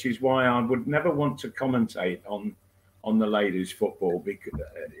 which is why I would never want to commentate on the ladies' football, because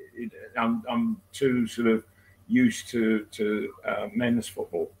I'm too sort of used to men's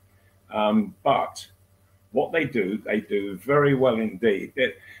football. But what they do very well indeed.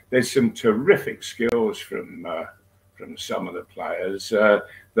 There's some terrific skills from some of the players. The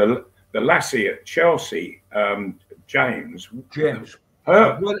lassie at Chelsea, James.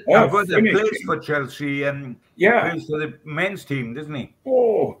 Her brother plays for Chelsea and plays for the men's team, doesn't he?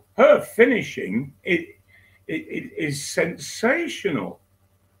 Oh, her finishing is sensational.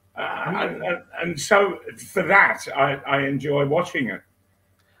 And so for that, I enjoy watching it.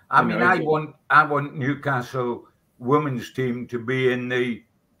 I mean, I want Newcastle women's team to be in the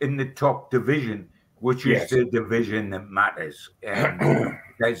top division, which is the division that matters.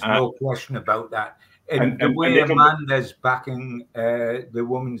 There's no question about that. And the way Amanda's backing the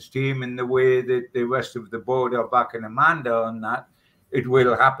women's team, and the way that the rest of the board are backing Amanda on that, it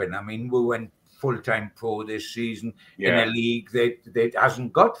will happen. I mean, we went full-time pro this season in a league that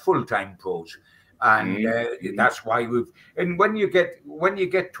hasn't got full-time pros, and that's why and when you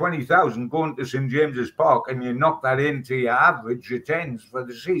get 20,000 going to St James's Park and you knock that into your average attendance for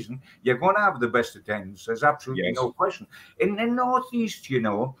the season, you're going to have the best attendance. There's absolutely no question. In the Northeast, you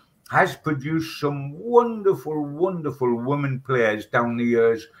know, has produced some wonderful women players down the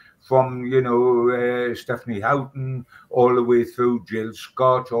years, from, you know, Stephanie Houghton all the way through Jill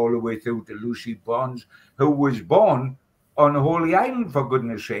Scott, all the way through to Lucy Bonds, who was born on Holy Island, for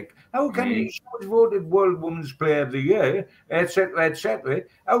goodness sake. How can you? She was voted World Women's Player of the Year, etc., etc.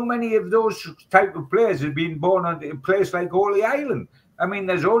 How many of those type of players have been born on a place like Holy Island? I mean,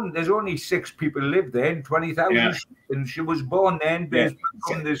 there's only 6 people live there and 20,000, and she was born there. And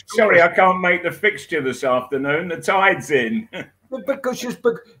sorry, I can't make the fixture this afternoon. The tide's in. Because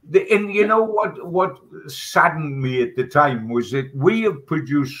and you know what saddened me at the time was that we have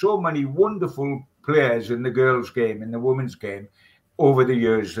produced so many wonderful players in the girls' game, in the women's game, over the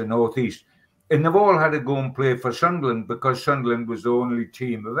years, the Northeast, and they've all had to go and play for Sunderland, because Sunderland was the only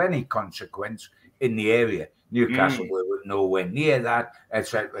team of any consequence in the area. Newcastle were nowhere near that,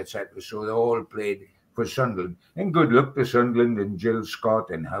 etc., etc. So they all played for Sunderland. And good luck to Sunderland, and Jill Scott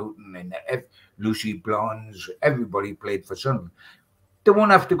and Houghton and Lucy Blondes. Everybody played for Sunderland. They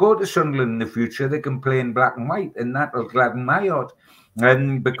won't have to go to Sunderland in the future. They can play in black and white, and that will gladden my heart.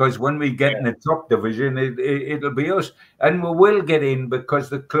 And because when we get in the top division, it'll be us. And we will get in, because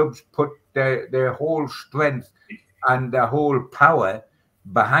the clubs put their whole strength and their whole power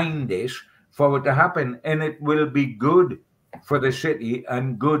behind this for it to happen. And it will be good for the city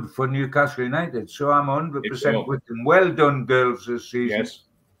and good for Newcastle United. So I'm 100% with them. Well done, girls, this season.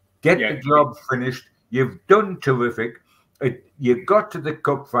 Get the job finished. You've done terrific. You got to the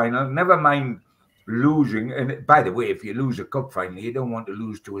cup final. Never mind losing. And by the way, if you lose a cup final, you don't want to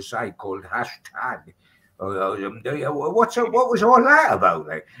lose to a side called Hashtag. What was all that about?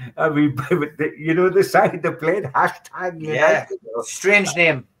 Like, I mean, you know, the side that played Hashtag United. Strange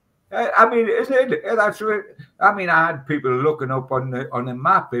name. I mean, isn't it? That's right. I mean, I had people looking up on the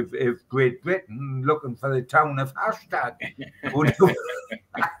map of Great Britain, looking for the town of Hashtag.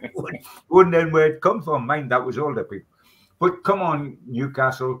 Wouldn't know where it come from. Mind, that was older people. But come on,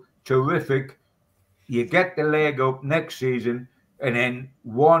 Newcastle, terrific. You get the leg up next season, and then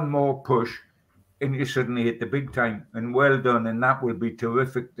one more push, and you suddenly hit the big time. And well done, and that will be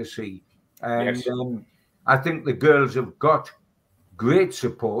terrific to see. And I think the girls have got great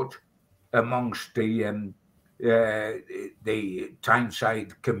support amongst the the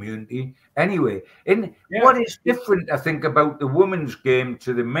Tyneside community. Anyway, what is different, I think, about the women's game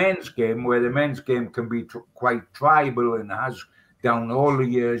to the men's game, where the men's game can be quite tribal and has down all the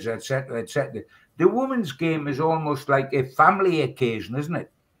years, etc., etc. The women's game is almost like a family occasion, isn't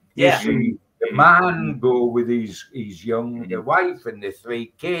it? You see the man go with his young wife and the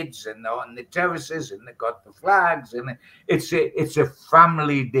 3 kids, and they're on the terraces, and they got the flags, and it's a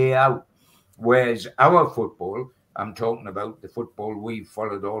family day out. Whereas our football, I'm talking about the football we've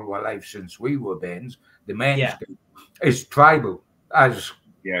followed all our life since we were bairns, the men's game is tribal, as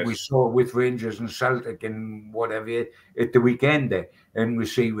we saw with Rangers and Celtic and whatever at the weekend there, and we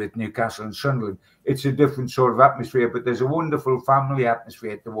see with Newcastle and Sunderland. It's a different sort of atmosphere, but there's a wonderful family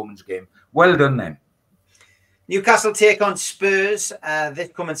atmosphere at the women's game. Well done, then. Newcastle take on Spurs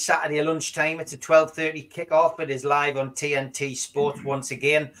this coming Saturday at lunchtime. It's a 12:30 kickoff. It is live on TNT Sports once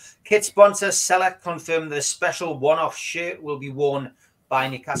again. Kit sponsor Select confirmed that a special one-off shirt will be worn by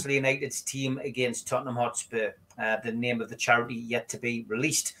Newcastle United's team against Tottenham Hotspur. The name of the charity yet to be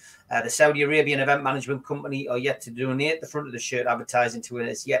released. The Saudi Arabian event management company are yet to donate the front of the shirt, advertising to an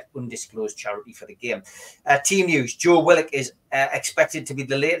as yet undisclosed charity for the game. Team news: Joe Willock is expected to be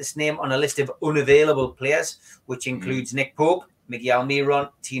the latest name on a list of unavailable players, which includes Nick Pope, Miguel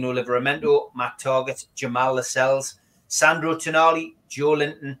Almiron, Tino Livramento, Matt Targett, Jamal Lascelles, Sandro Tonali, Joe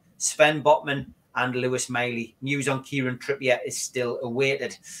Linton, Sven Botman, and Lewis Miley. News on Kieran Trippier is still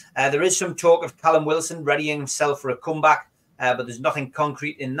awaited. There is some talk of Callum Wilson readying himself for a comeback, but there's nothing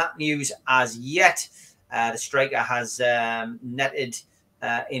concrete in that news as yet. The striker has netted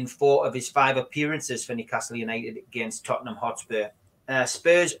in 4 of his 5 appearances for Newcastle United against Tottenham Hotspur.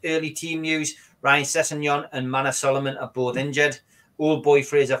 Spurs early team news: Ryan Sessegnon and Manor Solomon are both injured. Old boy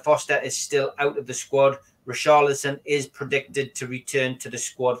Fraser Foster is still out of the squad. Richarlison is predicted to return to the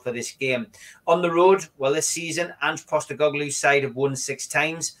squad for this game. On the road, well, this season, Ange Postecoglou's side have won 6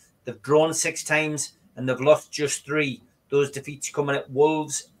 times. They've drawn 6 times, and they've lost just 3. Those defeats coming at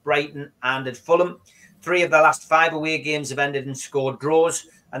Wolves, Brighton, and at Fulham. 3 of their last 5 away games have ended in scored draws,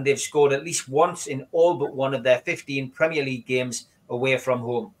 and they've scored at least once in all but one of their 15 Premier League games away from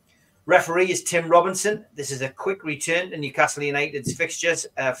home. Referee is Tim Robinson. This is a quick return to Newcastle United's fixtures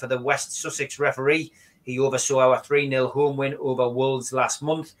for the West Sussex referee. He oversaw our 3-0 home win over Wolves last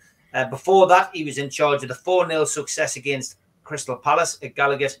month. Before that, he was in charge of the 4-0 success against Crystal Palace at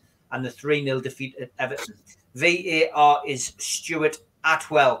Gallagher and the 3-0 defeat at Everton. VAR is Stuart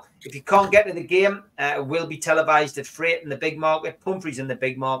Atwell. If you can't get to the game, it will be televised at Freight in the Big Market, Pumphrey's in the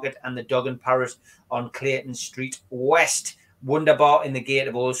Big Market, and the Dog and Parrot on Clayton Street West. Wonderbar in the Gate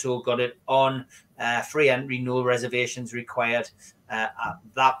have also got it on. Free entry, no reservations required at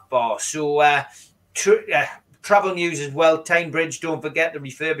that bar. So, travel news as well. Tyne Bridge, don't forget the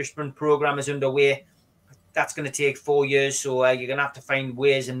refurbishment program is underway. That's going to take 4 years, so you're going to have to find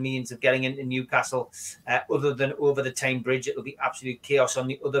ways and means of getting into Newcastle other than over the Tyne Bridge. It'll be absolute chaos on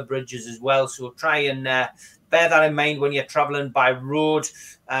the other bridges as well, so try and bear that in mind when you're travelling by road,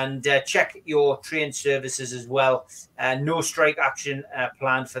 and check your train services as well. No strike action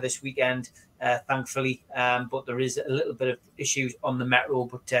planned for this weekend, thankfully, but there is a little bit of issues on the Metro,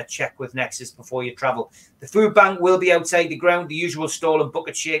 but check with Nexus before you travel. The food bank will be outside the ground. The usual stall and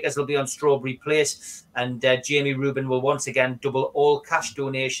bucket shakers will be on Strawberry Place, and Jamie Rubin will once again double all cash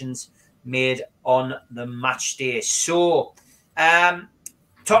donations made on the match day. So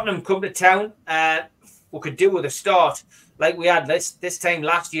Tottenham come to town. We could do with a start like we had this time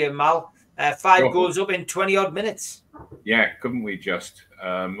last year, Mal. 5 goals up in 20-odd minutes. Yeah, couldn't we just?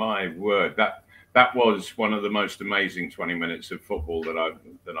 My word, that was one of the most amazing 20 minutes of football that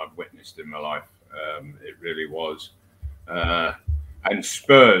I've witnessed in my life. It really was. And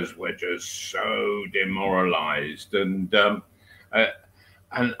Spurs were just so demoralised, and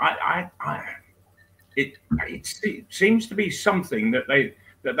it seems to be something that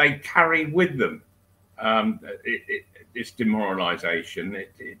they carry with them. This demoralisation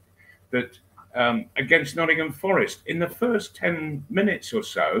that against Nottingham Forest in the first 10 minutes or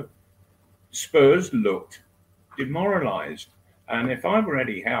so, Spurs looked demoralised, and if I were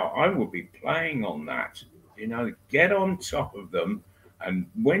Eddie Howe, I would be playing on that. You know, get on top of them, and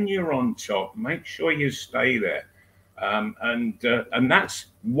when you're on top, make sure you stay there. And that's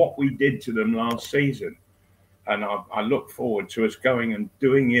what we did to them last season, and I look forward to us going and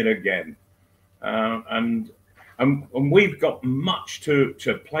doing it again. And we've got much to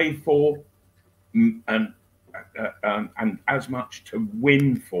play for, and as much to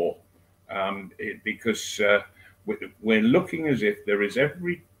win for, because we're looking as if there is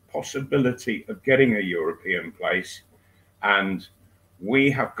every possibility of getting a European place, and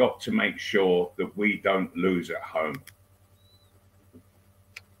we have got to make sure that we don't lose at home.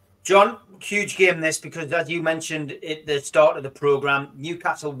 John, huge game this, because as you mentioned at the start of the programme,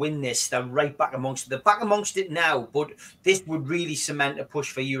 Newcastle win this, they're right back amongst it. They're back amongst it now, but this would really cement a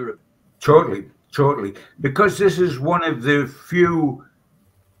push for Europe. Totally, totally. Because this is one of the few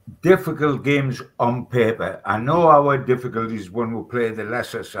difficult games on paper. I know our difficulties when we play the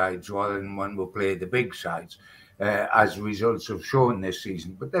lesser sides rather than when we play the big sides, as results have shown this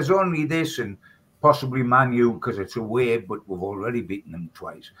season. But there's only this and possibly Man U because it's away, but we've already beaten them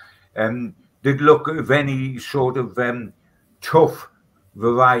twice. Did look of any sort of tough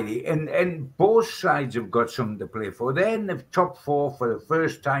variety, and both sides have got something to play for. They're in the top four for the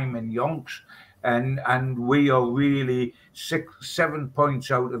first time in yonks, and we are really 7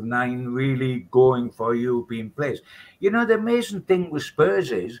 points out of 9, really going for a European place. You know, the amazing thing with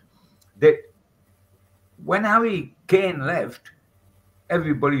Spurs is that when Harry Kane left,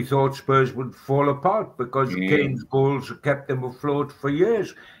 everybody thought Spurs would fall apart because Kane's goals kept them afloat for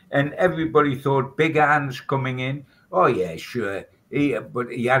years. And everybody thought big hands coming in. Oh, yeah, sure. But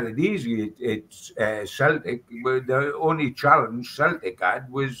he had it easy at Celtic. The only challenge Celtic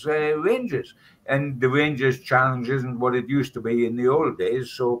had was Rangers. And the Rangers challenge isn't what it used to be in the old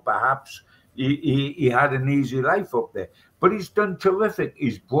days. So perhaps he had an easy life up there. But he's done terrific.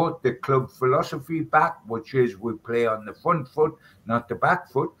 He's brought the club philosophy back, which is we play on the front foot, not the back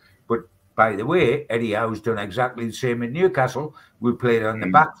foot. But by the way, Eddie Howe's done exactly the same in Newcastle. We played on the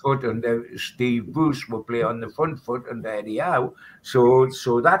back foot, and Steve Bruce will play on the front foot under Eddie Howe.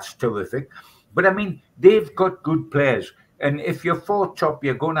 So that's terrific. But I mean, they've got good players. And if you're fourth top,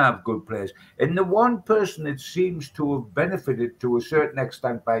 you're going to have good players. And the one person that seems to have benefited to a certain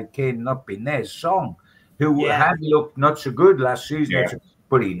extent by Kane not being there is Song, who had looked not so good last season,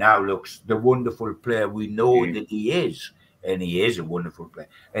 but he now looks the wonderful player we know that he is. And he is a wonderful player.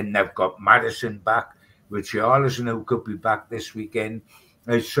 And they've got Maddison back, Richarlison, who could be back this weekend,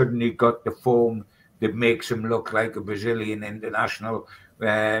 has suddenly got the form that makes him look like a Brazilian international,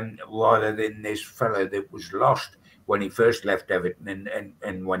 rather than this fella that was lost when he first left Everton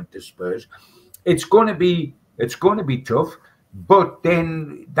and went to Spurs. It's going to be tough, but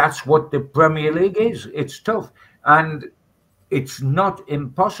then that's what the Premier League is. It's tough, and it's not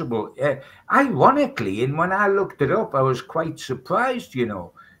impossible. Ironically, and when I looked it up, I was quite surprised, you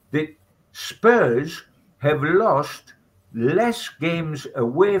know, that Spurs have lost less games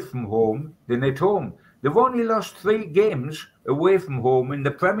away from home than at home. They've only lost 3 games away from home in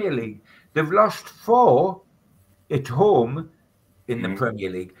the Premier League. They've lost 4 at home in the Premier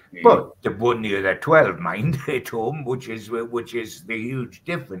League, but they've won the other 12, mind, at home, which is the huge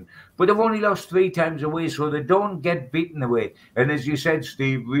difference. But they've only lost 3 times away, so they don't get beaten away. And as you said,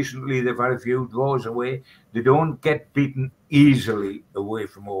 Steve, recently they've had a few draws away. They don't get beaten easily away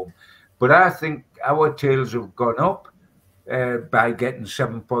from home. But I think our tails have gone up by getting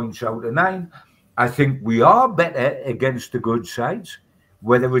 7 points out of 9. I think we are better against the good sides,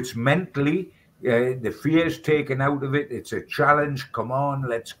 whether it's mentally. The fear's taken out of it. It's a challenge. Come on,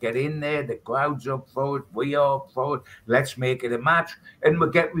 let's get in there. The crowd's up for it. We are up for it. Let's make it a match. And we'll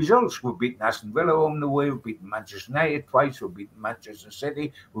get results. We've beaten Aston Villa home the way. We've beaten Manchester United twice. We've beaten Manchester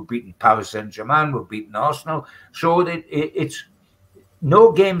City. We've beaten Paris Saint-Germain. We've beaten Arsenal. So that it's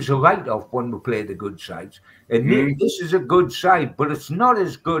no game's a write-off when we play the good sides. And this is a good side, but it's not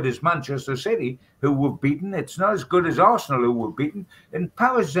as good as Manchester City, who were beaten. It's not as good as Arsenal, who were beaten. And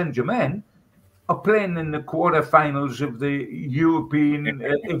Paris Saint-Germain are playing in the quarterfinals of the European,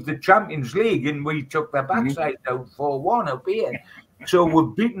 of the Champions League, and we took their backside out 4-1 up here. So we're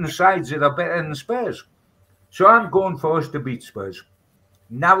beating the sides that are better than Spurs. So I'm going for us to beat Spurs.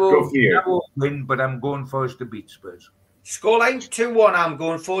 Narrow win, but I'm going for us to beat Spurs. Scoreline 2-1 I'm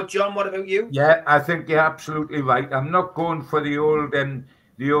going for. John, what about you? Yeah, I think you're absolutely right. I'm not going for the old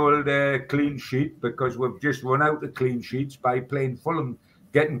clean sheet, because we've just run out of clean sheets by playing Fulham.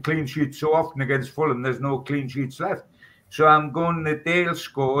 Getting clean sheets so often against Fulham, there's no clean sheets left. So I'm going that they'll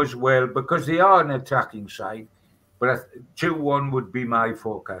score as well, because they are an attacking side. But 2-1 would be my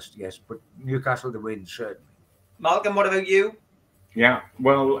forecast, yes. But Newcastle to win, certainly. Malcolm, what about you? Yeah,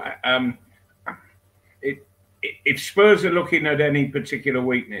 well, if Spurs are looking at any particular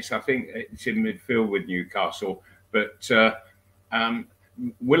weakness, I think it's in midfield with Newcastle. But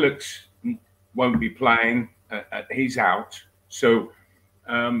Willox won't be playing. He's out. So...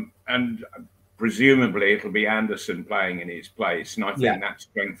 and presumably it'll be Anderson playing in his place, and I think that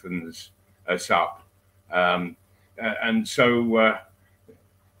strengthens us up. And so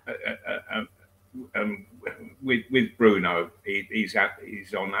with Bruno, he's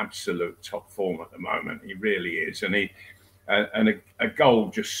on absolute top form at the moment. He really is, and and a goal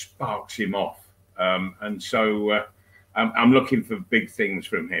just sparks him off. And so I'm looking for big things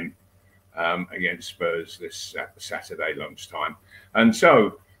from him against Spurs this Saturday lunchtime. And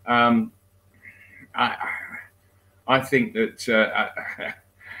so I think that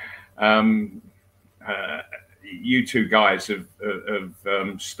you two guys have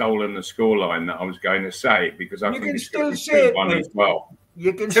stolen the scoreline that I was going to say, because I think it's still 2-1 as well.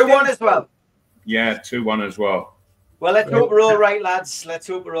 You can 2-1 as well. Yeah, 2-1 as well. Well, let's hope we're all right, lads. Let's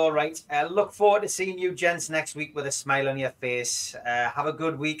hope we're all right. Look forward to seeing you gents next week with a smile on your face. Have a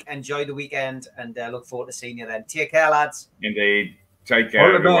good week. Enjoy the weekend, and look forward to seeing you then. Take care, lads. Indeed. Take care,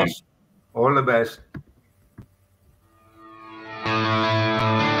 All the everyone. best. All the best.